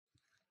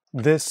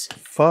This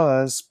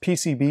Fuzz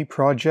PCB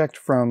project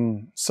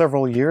from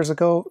several years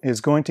ago is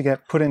going to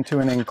get put into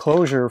an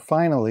enclosure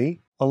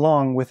finally,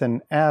 along with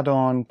an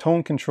add-on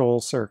tone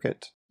control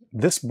circuit.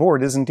 This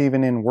board isn't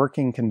even in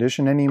working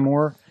condition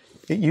anymore.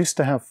 It used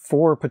to have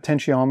 4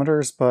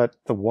 potentiometers, but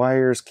the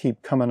wires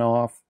keep coming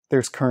off.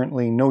 There's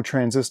currently no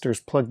transistors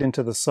plugged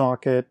into the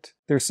socket.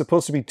 There's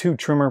supposed to be 2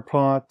 trimmer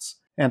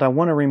pots, and I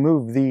want to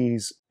remove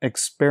these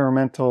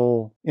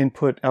experimental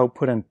input,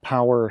 output, and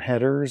power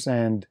headers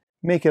and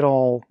make it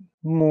all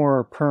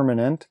more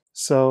permanent.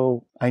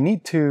 So I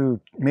need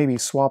to maybe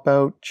swap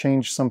out,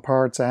 change some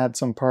parts, add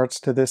some parts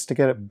to this to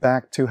get it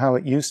back to how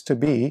it used to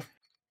be.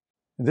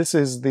 This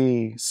is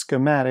the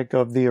schematic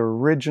of the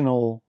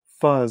original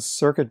Fuzz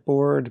circuit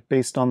board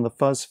based on the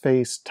Fuzz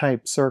face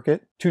type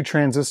circuit. 2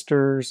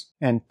 transistors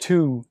and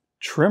 2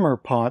 trimmer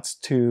pots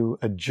to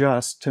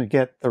adjust to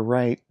get the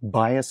right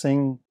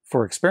biasing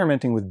for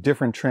experimenting with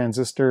different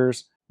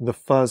transistors. The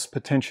Fuzz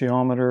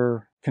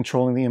potentiometer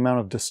controlling the amount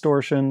of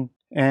distortion,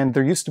 and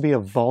there used to be a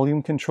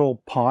volume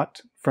control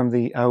pot from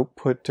the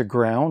output to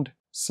ground.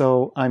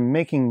 So I'm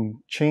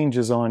making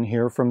changes on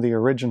here from the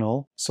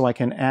original so I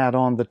can add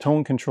on the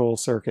tone control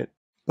circuit.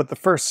 But the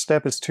first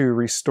step is to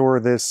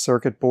restore this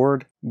circuit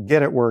board,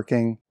 get it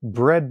working,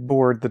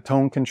 breadboard the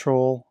tone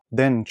control,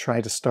 then try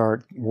to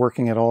start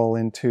working it all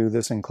into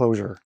this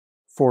enclosure.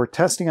 For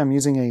testing, I'm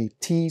using a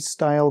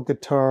T-style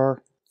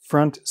guitar,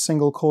 front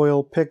single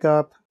coil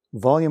pickup,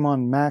 volume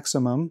on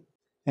maximum,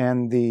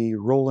 and the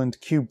Roland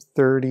Cube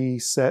 30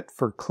 set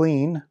for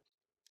clean.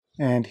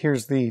 And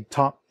here's the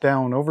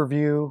top-down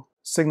overview.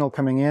 Signal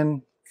coming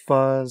in,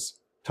 fuzz,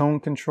 tone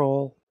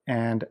control,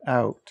 and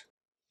out.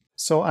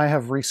 So I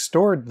have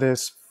restored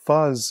this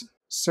fuzz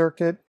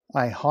circuit.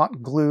 I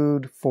hot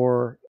glued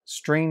for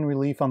strain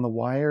relief on the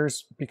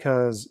wires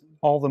because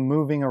all the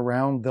moving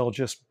around, they'll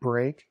just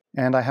break.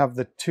 And I have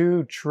the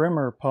 2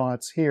 trimmer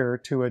pots here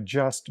to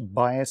adjust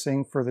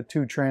biasing for the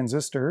 2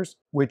 transistors,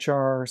 which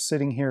are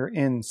sitting here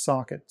in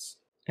sockets.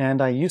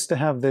 And I used to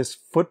have this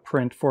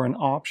footprint for an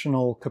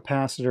optional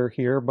capacitor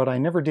here, but I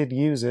never did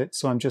use it,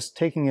 so I'm just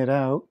taking it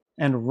out.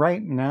 And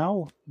right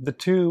now, the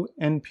 2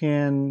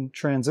 NPN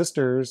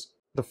transistors,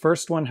 the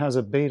first one has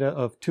a beta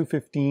of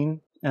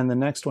 215, and the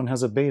next one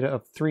has a beta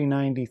of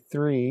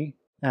 393,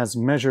 as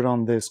measured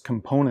on this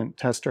component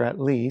tester at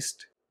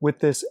least. With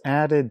this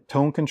added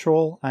tone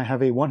control, I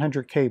have a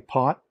 100K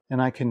pot,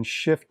 and I can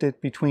shift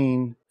it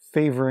between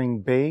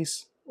favoring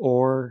bass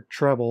or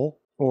treble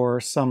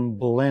or some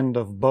blend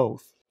of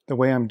both. The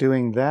way I'm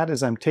doing that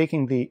is I'm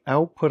taking the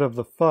output of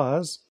the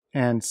fuzz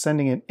and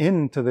sending it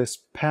into this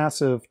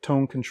passive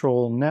tone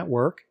control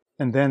network,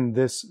 and then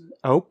this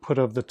output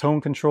of the tone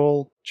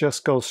control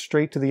just goes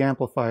straight to the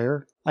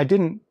amplifier. I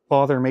didn't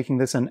bother making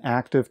this an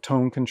active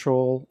tone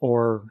control,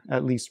 or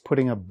at least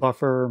putting a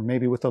buffer,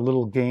 maybe with a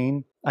little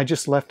gain. I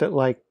just left it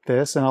like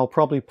this, and I'll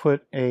probably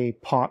put a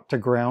pot to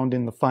ground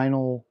in the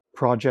final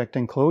project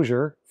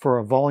enclosure for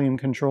a volume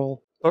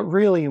control. But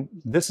really,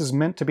 this is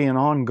meant to be an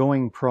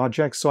ongoing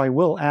project, so I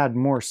will add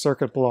more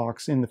circuit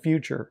blocks in the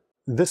future.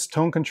 This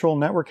tone control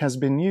network has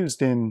been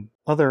used in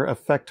other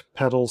effect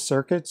pedal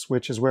circuits,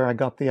 which is where I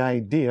got the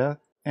idea,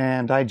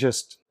 and I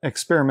just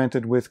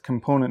experimented with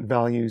component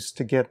values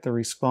to get the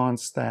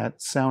response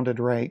that sounded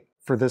right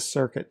for this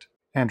circuit.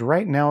 And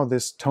right now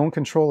this tone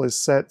control is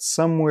set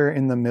somewhere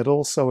in the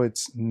middle, so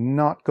it's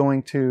not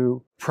going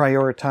to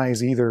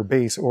prioritize either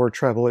bass or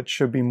treble. It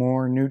should be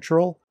more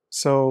neutral.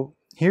 So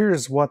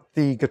here's what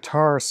the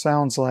guitar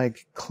sounds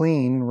like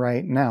clean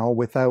right now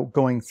without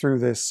going through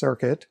this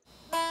circuit.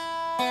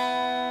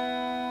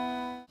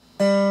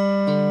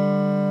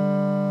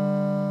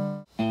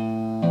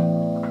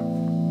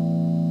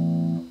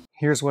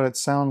 Here's what it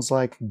sounds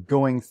like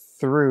going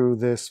through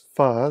this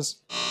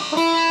fuzz.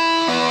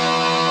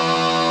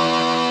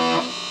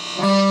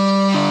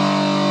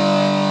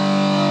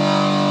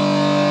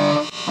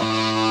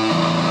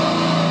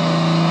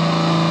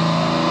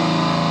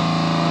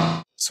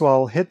 So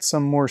I'll hit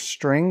some more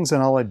strings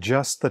and I'll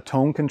adjust the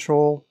tone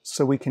control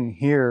so we can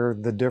hear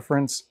the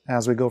difference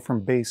as we go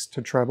from bass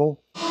to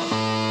treble.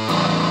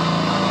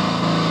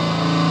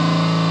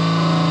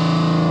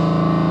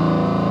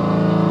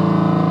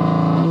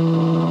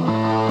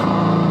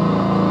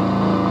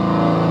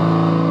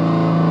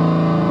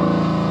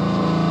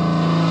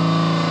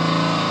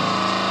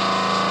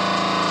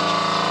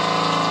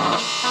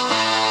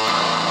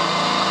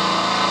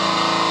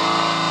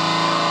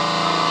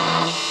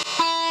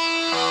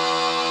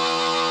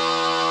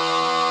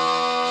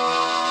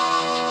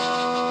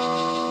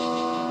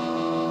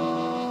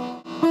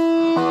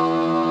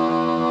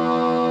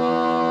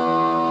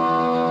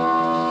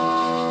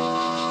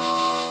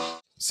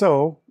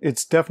 So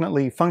it's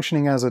definitely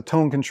functioning as a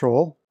tone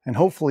control, and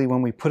hopefully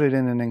when we put it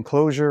in an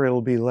enclosure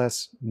it'll be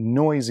less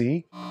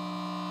noisy.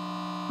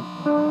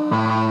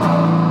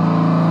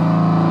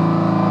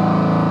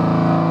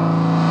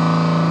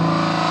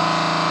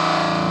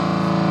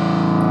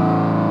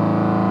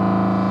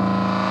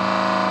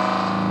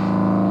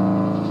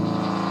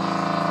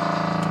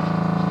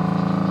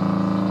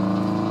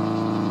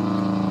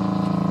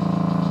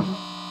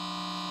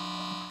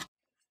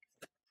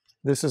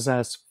 This is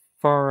as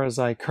far as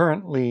I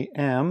currently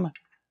am.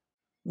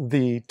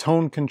 The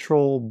tone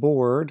control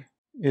board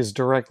is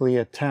directly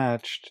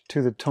attached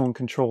to the tone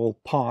control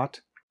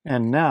pot.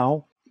 And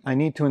now I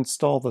need to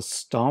install the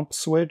stomp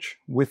switch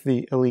with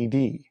the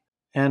LED.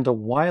 And a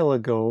while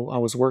ago I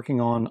was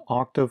working on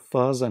octave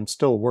fuzz. I'm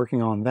still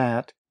working on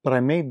that. But I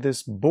made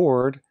this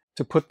board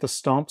to put the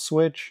stomp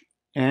switch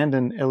and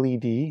an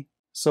LED.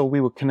 So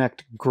we would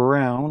connect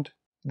ground,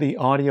 the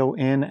audio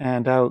in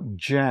and out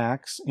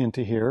jacks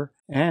into here,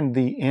 and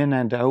the in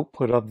and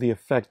output of the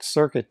effect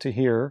circuit to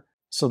here.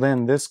 So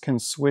then this can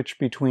switch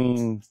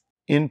between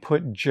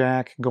input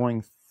jack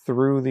going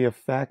through the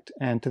effect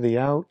and to the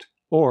out,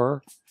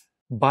 or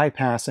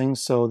bypassing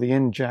so the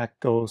in jack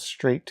goes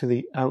straight to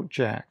the out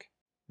jack.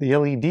 The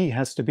LED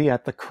has to be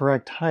at the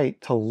correct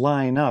height to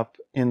line up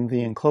in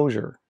the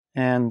enclosure.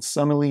 And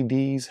some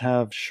LEDs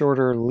have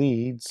shorter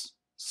leads,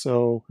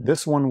 so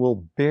this one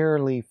will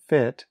barely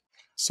fit.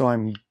 So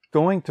I'm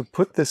going to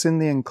put this in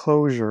the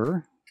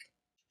enclosure,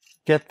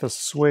 get the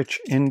switch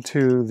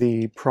into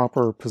the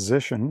proper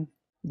position.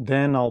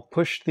 Then I'll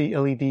push the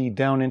LED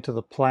down into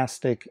the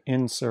plastic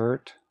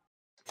insert.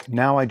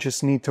 Now I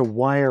just need to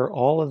wire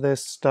all of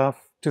this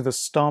stuff to the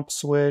stomp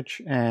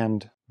switch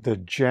and the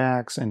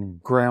jacks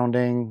and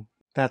grounding.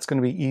 That's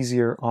going to be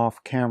easier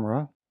off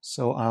camera.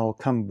 So I'll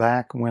come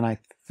back when I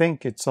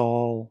think it's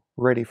all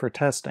ready for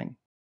testing.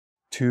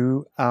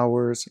 2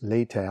 hours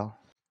later.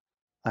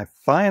 I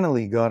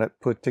finally got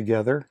it put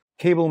together.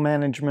 Cable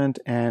management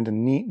and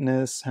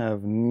neatness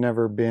have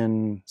never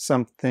been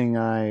something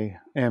I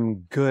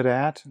am good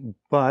at,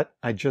 but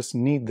I just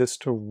need this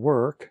to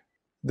work.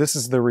 This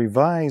is the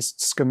revised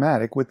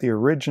schematic with the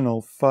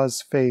original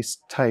fuzz face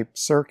type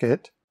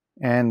circuit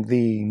and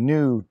the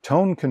new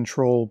tone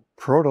control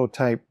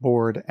prototype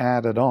board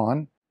added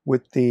on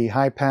with the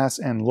high pass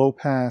and low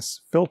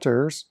pass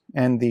filters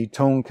and the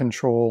tone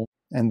control,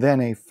 and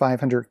then a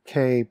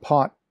 500K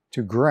pot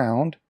to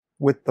ground,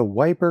 with the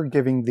wiper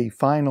giving the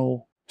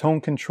final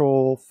tone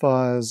control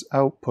fuzz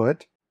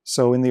output.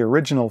 So in the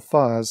original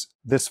fuzz,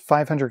 this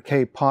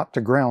 500K pot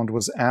to ground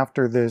was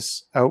after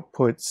this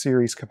output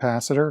series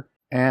capacitor,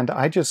 and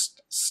I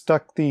just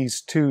stuck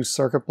these two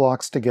circuit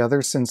blocks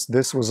together since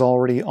this was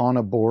already on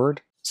a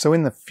board. So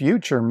in the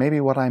future,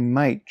 maybe what I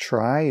might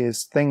try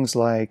is things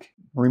like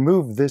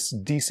remove this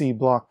DC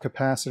block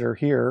capacitor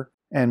here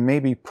and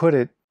maybe put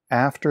it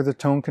after the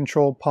tone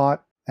control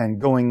pot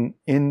and going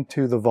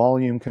into the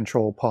volume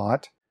control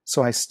pot.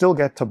 So I still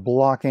get to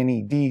block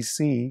any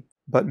DC,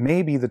 but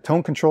maybe the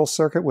tone control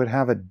circuit would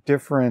have a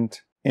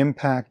different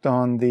impact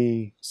on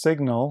the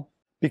signal,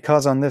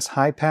 because on this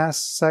high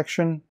pass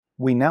section,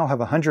 we now have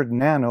 100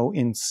 nano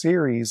in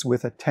series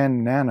with a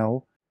 10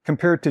 nano,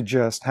 compared to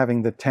just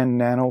having the 10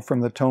 nano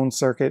from the tone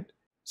circuit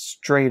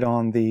straight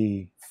on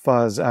the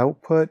fuzz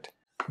output.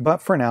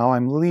 But for now,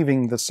 I'm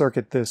leaving the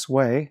circuit this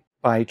way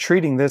by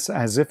treating this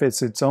as if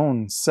it's its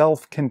own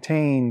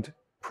self-contained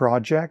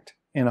project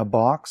in a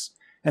box,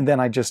 and then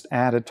I just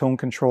add a tone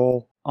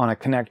control on a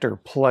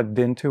connector plugged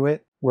into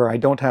it, where I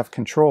don't have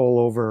control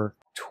over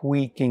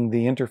tweaking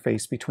the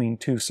interface between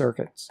two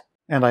circuits.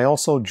 And I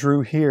also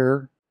drew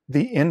here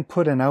the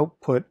input and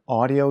output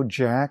audio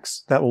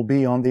jacks that will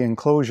be on the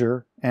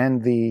enclosure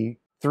and the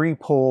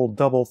 3-pole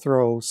double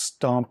throw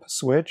stomp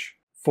switch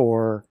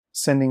for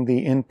sending the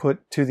input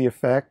to the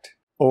effect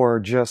or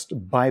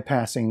just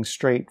bypassing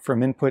straight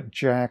from input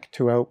jack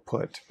to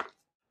output.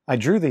 I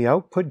drew the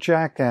output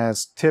jack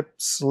as tip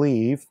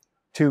sleeve,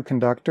 2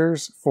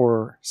 conductors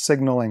for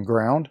signal and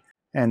ground,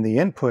 and the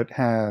input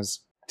has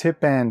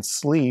tip and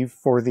sleeve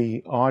for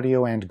the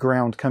audio and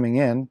ground coming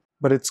in,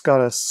 but it's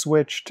got a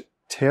switched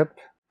tip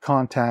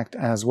contact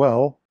as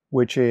well,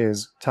 which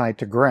is tied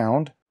to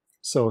ground.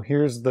 So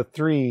here's the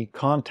 3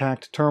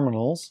 contact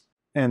terminals,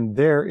 and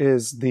there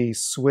is the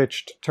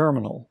switched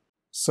terminal.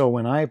 So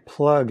when I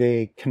plug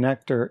a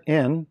connector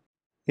in,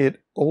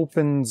 it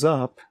opens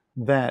up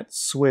that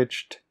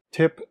switched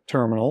tip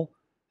terminal,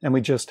 and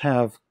we just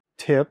have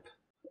tip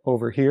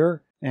over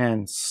here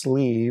and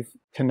sleeve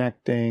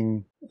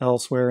connecting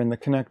elsewhere in the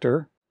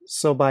connector.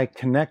 So by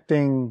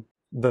connecting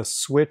the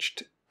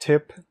switched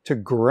tip to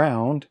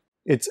ground,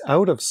 it's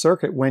out of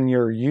circuit when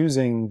you're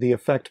using the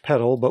effect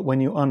pedal, but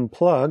when you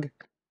unplug,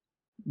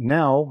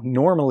 now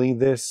normally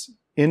this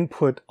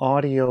input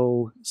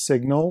audio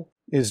signal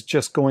is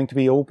just going to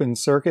be open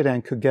circuit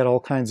and could get all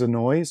kinds of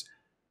noise,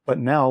 but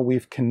now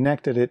we've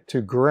connected it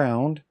to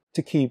ground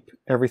to keep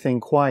everything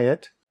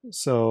quiet.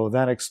 So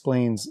that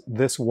explains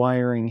this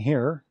wiring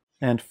here.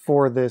 And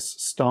for this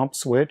stomp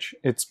switch,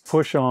 it's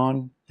push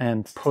on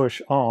and push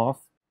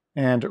off.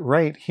 And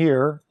right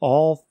here,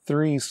 all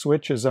 3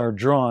 switches are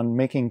drawn,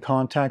 making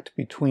contact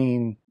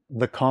between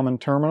the common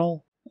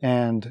terminal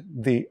and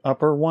the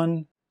upper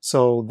one.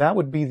 So that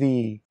would be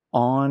the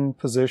on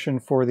position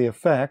for the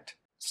effect.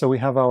 So we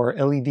have our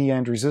LED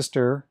and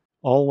resistor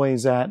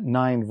always at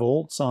 9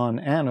 volts on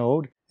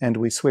anode, and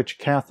we switch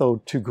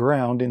cathode to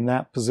ground in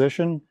that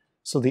position.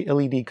 So the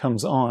LED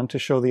comes on to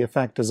show the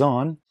effect is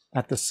on.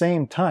 At the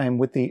same time,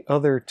 with the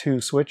other 2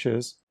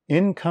 switches,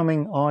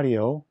 incoming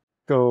audio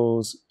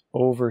goes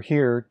over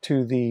here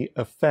to the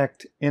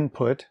effect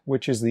input,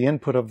 which is the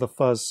input of the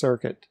fuzz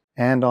circuit.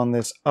 And on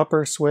this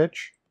upper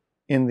switch,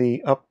 in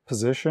the up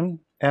position,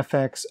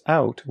 FX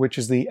out, which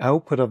is the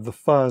output of the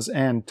fuzz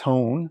and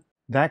tone,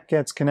 that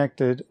gets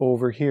connected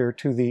over here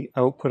to the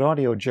output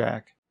audio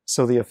jack.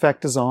 So the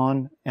effect is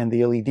on and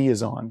the LED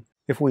is on.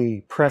 If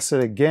we press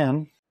it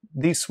again,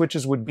 these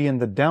switches would be in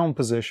the down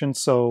position,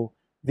 so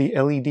the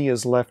LED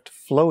is left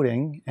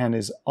floating and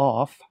is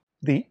off.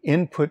 The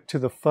input to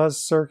the fuzz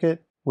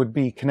circuit would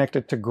be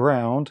connected to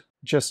ground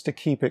just to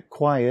keep it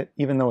quiet,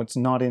 even though it's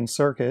not in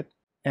circuit.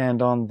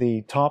 And on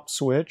the top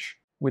switch,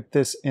 with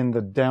this in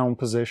the down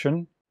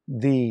position,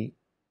 the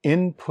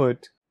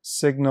input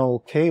signal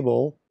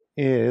cable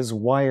is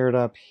wired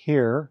up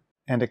here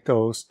and it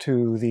goes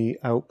to the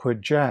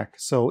output jack.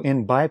 So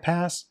in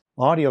bypass,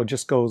 audio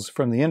just goes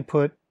from the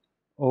input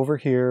over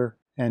here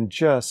and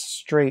just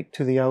straight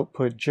to the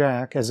output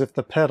jack as if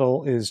the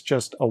pedal is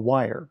just a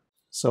wire.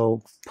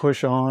 So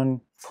push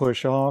on,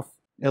 push off,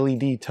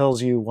 LED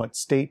tells you what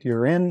state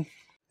you're in,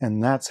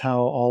 and that's how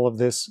all of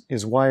this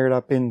is wired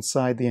up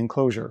inside the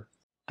enclosure.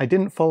 I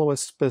didn't follow a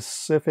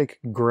specific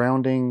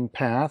grounding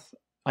path.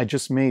 I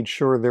just made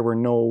sure there were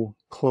no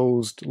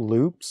closed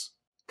loops.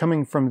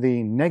 Coming from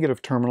the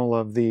negative terminal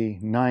of the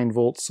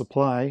 9-volt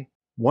supply,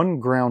 one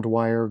ground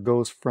wire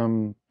goes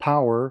from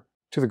power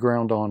to the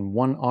ground on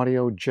one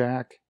audio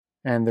jack,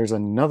 and there's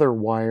another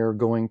wire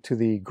going to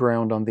the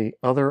ground on the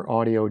other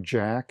audio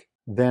jack.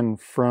 Then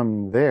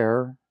from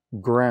there,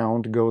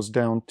 ground goes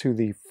down to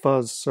the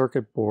fuzz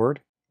circuit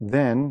board.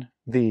 Then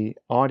the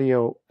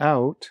audio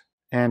out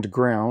and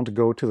ground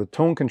go to the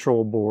tone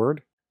control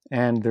board,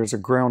 and there's a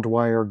ground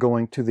wire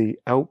going to the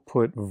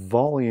output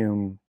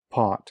volume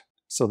pot.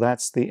 So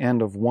that's the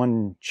end of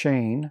one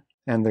chain,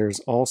 and there's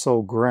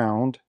also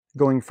ground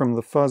going from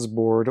the fuzz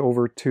board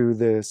over to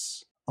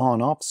this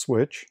on-off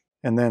switch,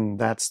 and then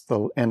that's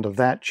the end of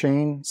that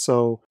chain.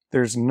 So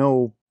there's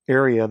no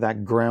area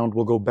that ground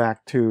will go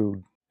back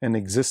to an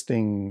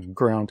existing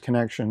ground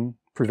connection,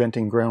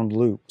 preventing ground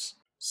loops.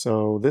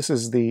 So this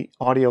is the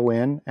audio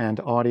in and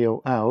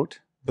audio out.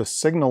 The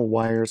signal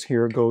wires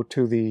here go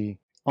to the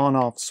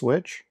on-off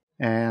switch,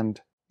 and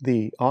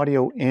the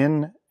audio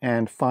in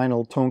and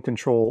final tone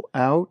control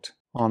out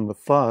on the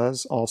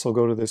fuzz also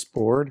go to this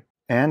board.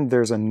 And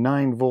there's a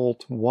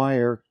 9-volt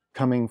wire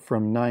coming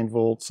from 9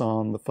 volts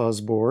on the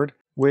fuzz board,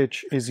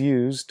 which is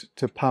used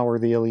to power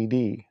the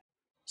LED.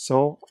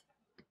 So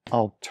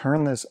I'll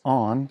turn this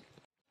on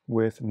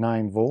with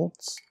 9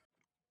 volts.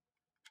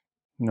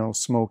 No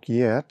smoke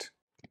yet.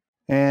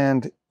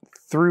 And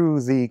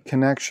through the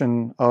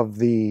connection of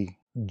the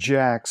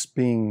jacks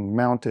being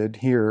mounted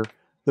here,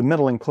 the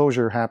middle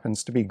enclosure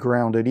happens to be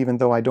grounded, even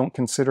though I don't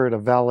consider it a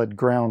valid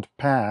ground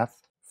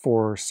path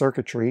for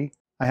circuitry.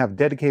 I have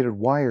dedicated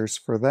wires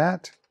for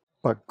that,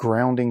 but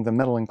grounding the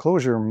metal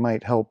enclosure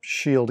might help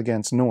shield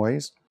against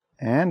noise.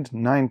 And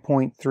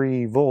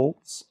 9.3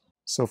 volts.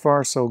 So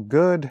far so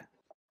good.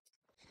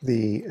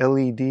 The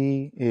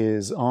LED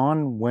is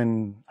on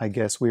when I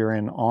guess we are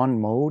in on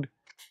mode,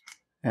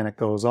 and it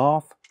goes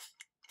off.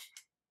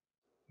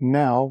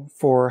 Now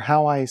for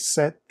how I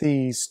set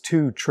these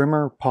two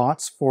trimmer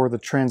pots for the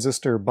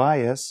transistor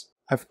bias,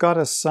 I've got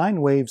a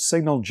sine wave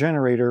signal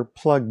generator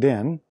plugged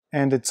in,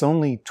 and it's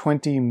only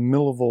 20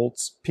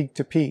 millivolts peak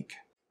to peak,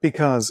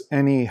 because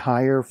any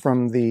higher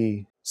from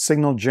the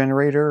signal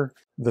generator,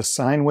 the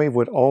sine wave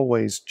would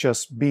always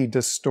just be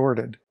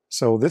distorted.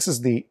 So this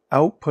is the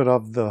output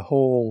of the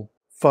whole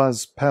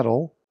fuzz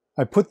pedal.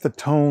 I put the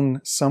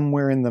tone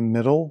somewhere in the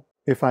middle.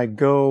 If I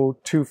go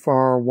too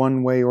far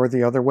one way or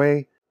the other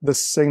way, the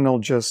signal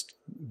just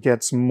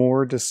gets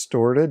more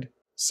distorted.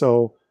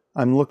 So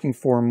I'm looking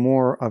for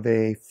more of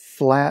a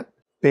flat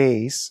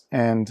bass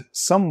and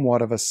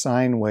somewhat of a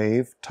sine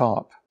wave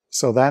top.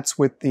 So that's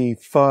with the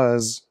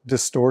fuzz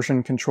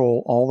distortion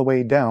control all the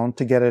way down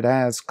to get it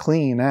as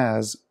clean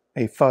as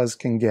a fuzz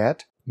can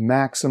get.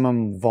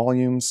 Maximum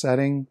volume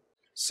setting.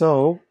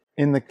 So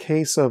in the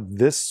case of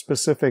this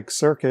specific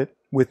circuit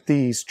with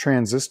these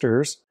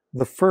transistors,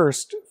 the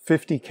first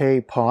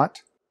 50K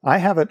pot, I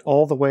have it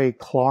all the way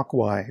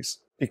clockwise,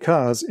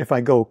 because if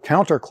I go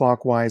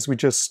counterclockwise, we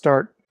just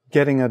start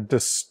getting a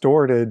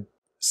distorted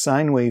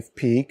sine wave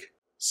peak.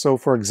 So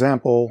for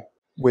example,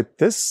 with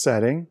this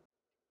setting,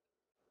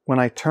 when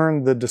I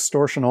turn the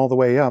distortion all the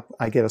way up,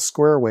 I get a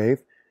square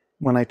wave.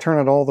 When I turn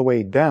it all the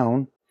way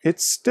down,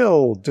 it's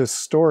still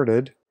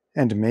distorted,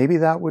 and maybe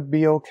that would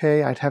be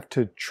okay. I'd have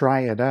to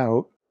try it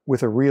out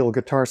with a real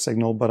guitar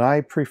signal, but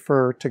I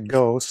prefer to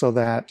go so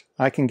that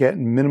I can get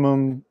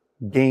minimum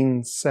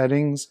gain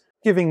settings,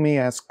 giving me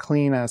as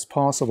clean as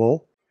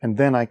possible, and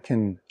then I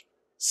can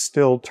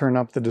still turn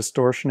up the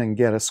distortion and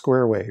get a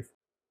square wave.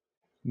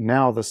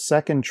 Now the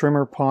second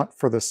trimmer pot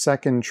for the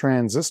second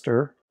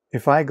transistor,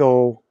 if I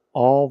go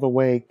all the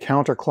way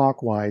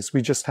counterclockwise,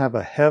 we just have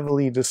a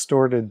heavily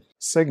distorted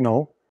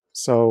signal.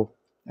 So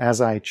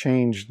as I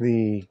change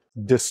the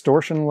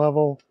distortion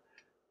level,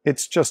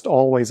 it's just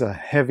always a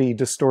heavy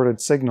distorted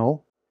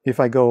signal. If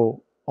I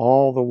go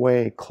all the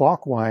way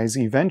clockwise,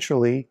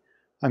 eventually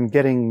I'm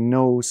getting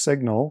no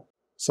signal,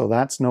 so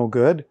that's no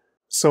good.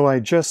 So I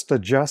just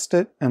adjust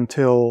it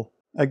until,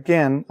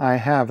 again, I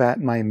have at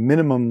my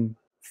minimum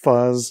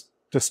fuzz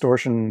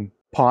distortion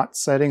pot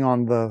setting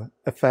on the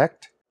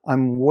effect.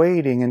 I'm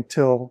waiting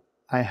until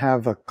I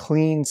have a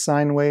clean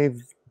sine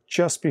wave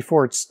just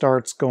before it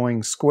starts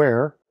going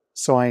square,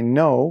 so I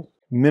know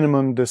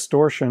minimum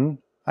distortion,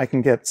 I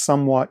can get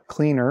somewhat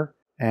cleaner,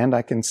 and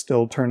I can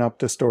still turn up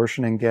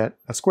distortion and get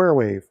a square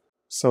wave.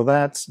 So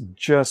that's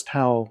just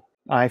how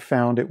I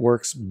found it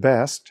works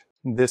best.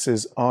 This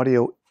is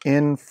audio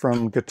in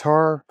from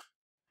guitar,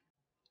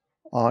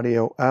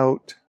 audio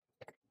out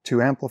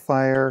to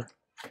amplifier.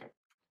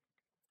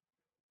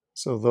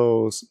 So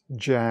those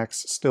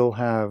jacks still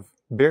have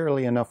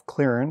barely enough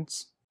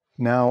clearance.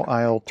 Now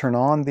I'll turn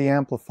on the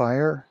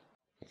amplifier.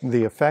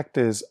 The effect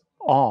is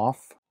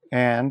off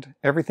and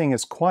everything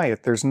is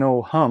quiet. There's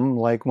no hum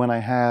like when I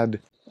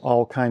had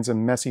all kinds of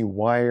messy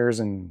wires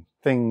and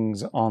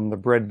things on the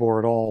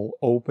breadboard all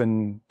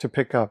open to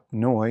pick up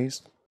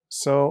noise.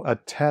 So a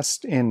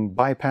test in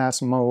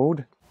bypass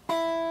mode.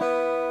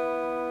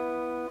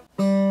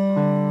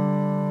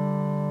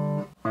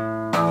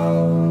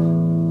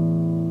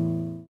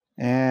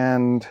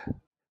 And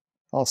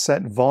I'll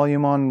set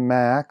volume on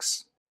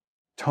max,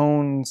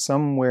 tone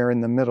somewhere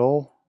in the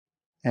middle,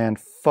 and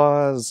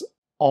fuzz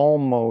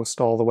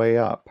almost all the way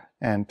up,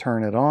 and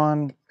turn it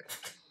on.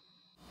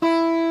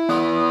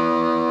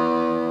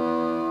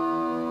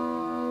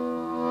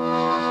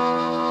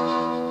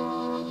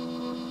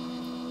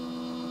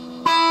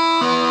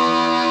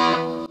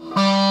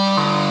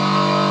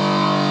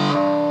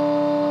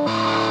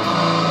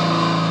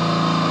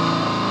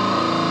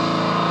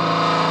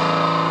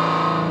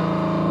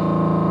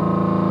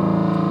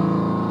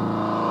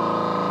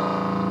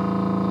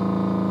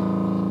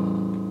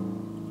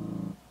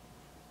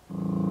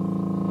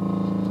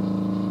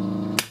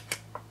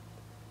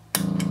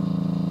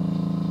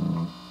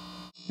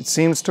 It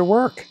seems to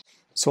work,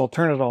 so I'll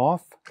turn it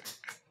off.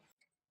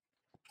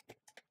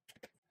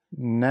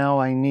 Now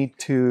I need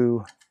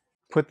to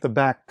put the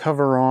back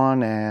cover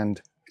on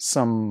and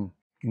some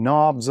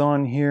knobs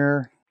on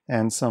here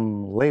and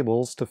some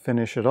labels to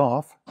finish it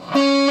off.